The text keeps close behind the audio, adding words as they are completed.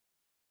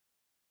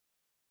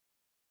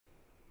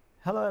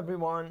Hello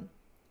everyone.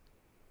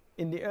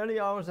 In the early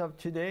hours of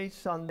today,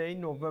 Sunday,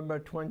 November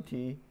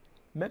 20,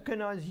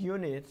 mechanized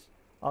units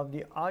of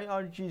the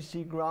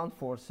IRGC ground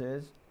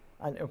forces,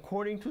 and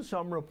according to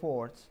some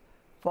reports,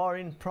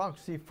 foreign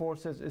proxy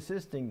forces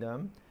assisting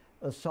them,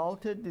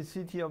 assaulted the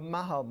city of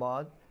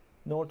Mahabad,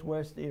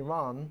 northwest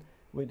Iran,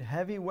 with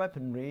heavy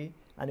weaponry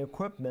and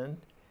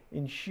equipment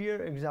in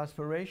sheer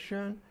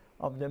exasperation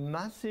of the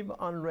massive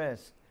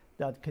unrest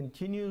that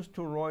continues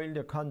to roil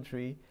the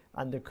country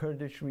and the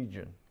Kurdish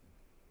region.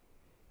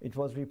 It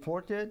was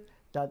reported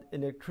that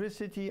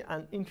electricity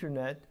and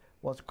internet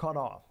was cut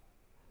off.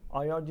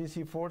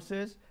 IRGC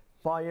forces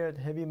fired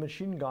heavy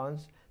machine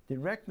guns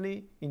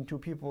directly into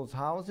people's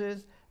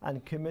houses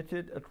and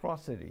committed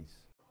atrocities.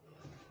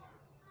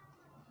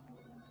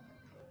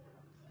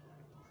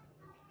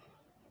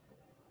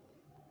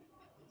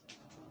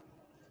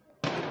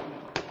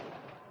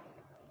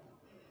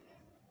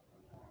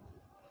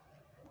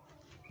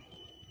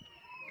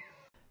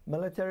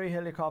 Military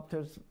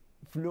helicopters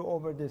flew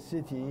over the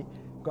city,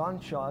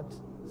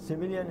 gunshots,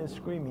 civilians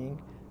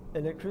screaming,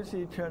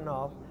 electricity turned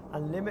off,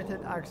 and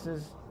limited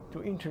access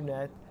to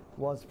internet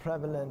was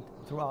prevalent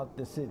throughout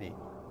the city.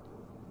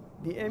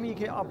 The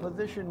MEK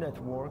opposition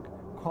network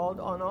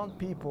called on all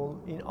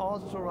people in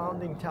all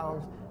surrounding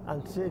towns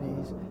and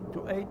cities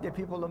to aid the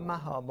people of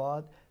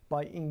Mahabad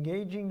by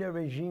engaging the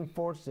regime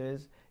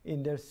forces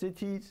in their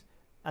cities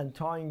and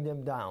tying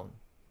them down.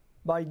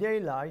 By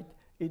daylight,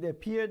 it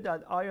appeared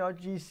that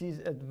IRGC's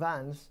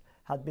advance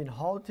had been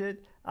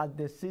halted at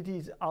the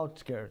city's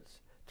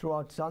outskirts.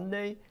 Throughout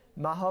Sunday,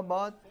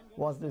 Mahabad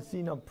was the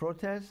scene of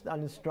protests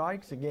and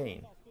strikes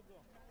again.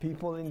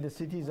 People in the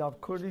cities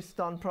of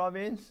Kurdistan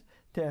province,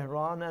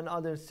 Tehran, and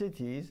other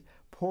cities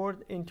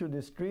poured into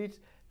the streets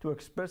to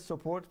express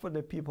support for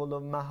the people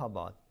of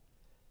Mahabad.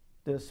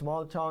 The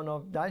small town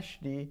of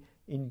Dashti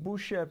in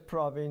Bushehr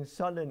province,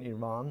 southern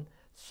Iran,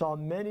 saw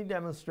many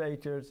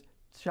demonstrators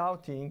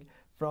shouting,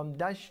 "From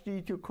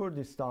Dashti to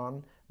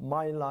Kurdistan,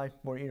 my life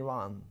for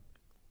Iran."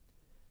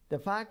 The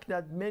fact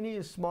that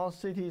many small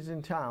cities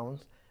and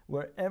towns,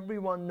 where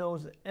everyone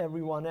knows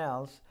everyone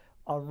else,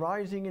 are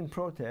rising in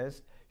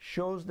protest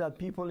shows that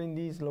people in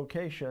these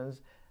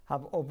locations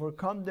have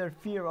overcome their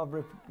fear of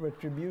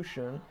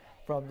retribution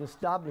from the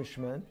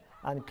establishment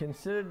and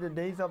consider the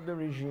days of the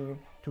regime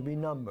to be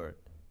numbered.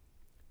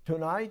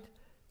 Tonight,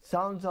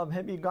 sounds of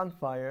heavy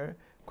gunfire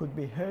could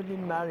be heard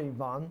in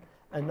Marivan,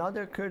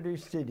 another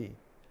Kurdish city.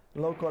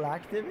 Local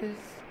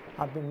activists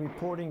have been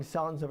reporting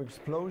sounds of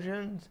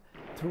explosions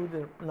through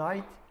the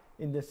night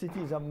in the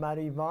cities of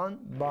Marivan,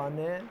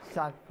 Bane,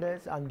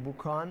 Sakres, and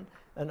Bukan,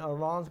 and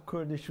around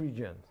Kurdish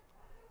regions.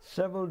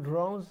 Several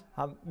drones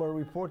were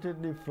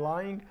reportedly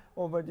flying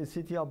over the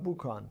city of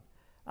Bukan.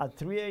 At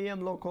 3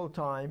 a.m. local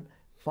time,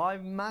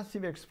 5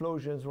 massive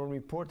explosions were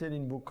reported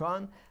in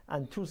Bukan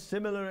and 2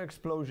 similar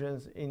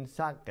explosions in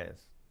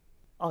Sakres.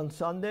 On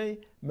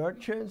Sunday,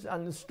 merchants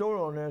and store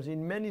owners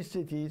in many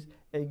cities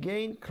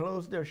again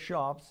closed their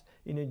shops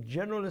in a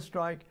general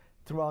strike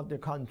throughout the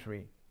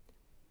country.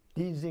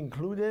 These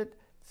included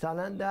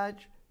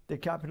Sanandaj, the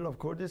capital of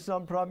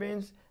Kurdistan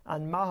province,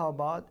 and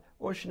Mahabad,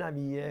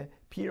 Oshnaviyeh,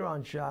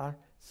 Piranshahr,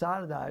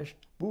 Sardasht,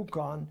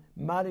 Bukan,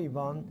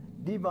 Marivan,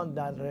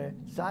 Divandarre,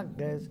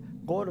 Sakres,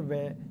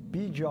 Qorve,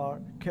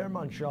 Bijar,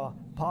 Kermanshah,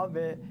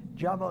 Pave,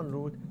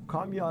 Javanrud,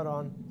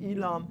 Kamyaran,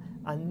 Ilam,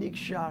 and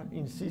Nikshahr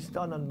in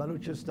Sistan and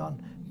Baluchistan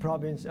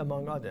province,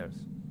 among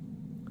others.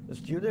 The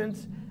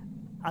students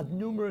at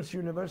numerous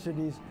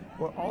universities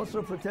were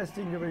also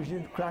protesting the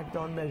regime's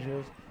crackdown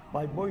measures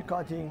by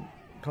boycotting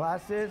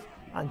classes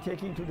and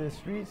taking to the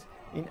streets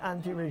in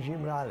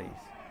anti-regime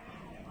rallies.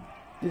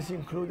 This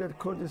included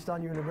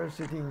Kurdistan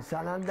University in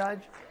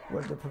Sanandaj,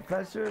 where the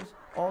professors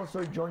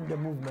also joined the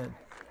movement,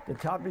 the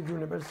Tabriz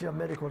University of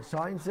Medical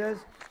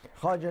Sciences,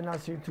 Khaja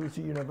Nasir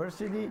Tusi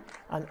University,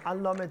 and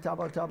Allame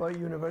Tabatabai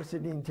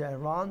University in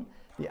Tehran,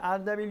 the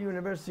Ardabil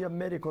University of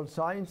Medical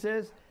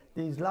Sciences,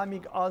 the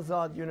Islamic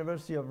Azad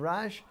University of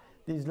Rash,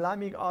 the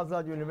Islamic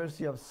Azad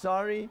University of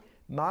Sari,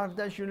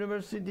 Marvdash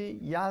University,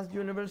 Yazd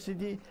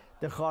University,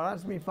 the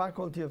Khwarazmi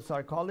Faculty of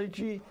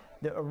Psychology,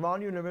 the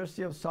Iran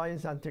University of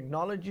Science and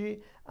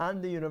Technology,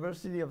 and the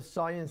University of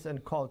Science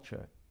and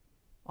Culture.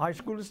 High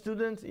school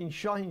students in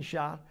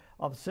Shahinshahr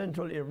of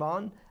central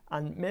Iran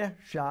and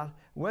Mehrshahr,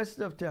 west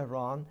of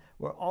Tehran,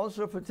 were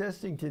also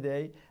protesting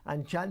today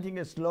and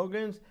chanting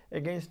slogans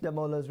against the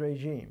mullah's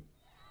regime.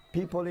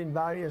 People in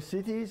various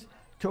cities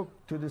took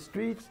to the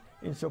streets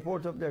in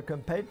support of their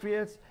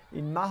compatriots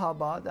in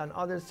Mahabad and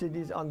other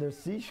cities under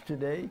siege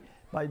today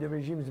by the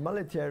regime's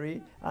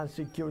military and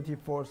security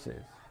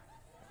forces.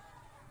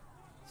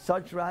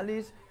 Such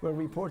rallies were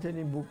reported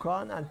in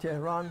Bukan and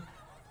Tehran,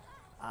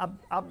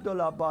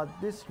 Abdulabad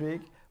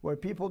district, where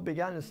people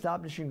began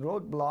establishing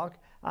roadblocks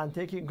and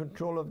taking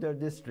control of their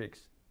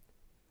districts.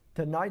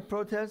 Tonight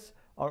protests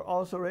are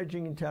also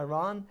raging in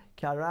Tehran,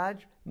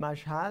 Karaj,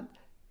 Mashhad,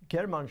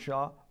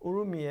 Kermanshah,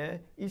 Urumiyeh,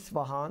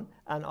 Isfahan,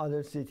 and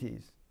other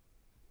cities.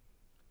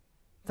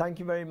 Thank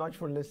you very much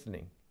for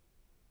listening.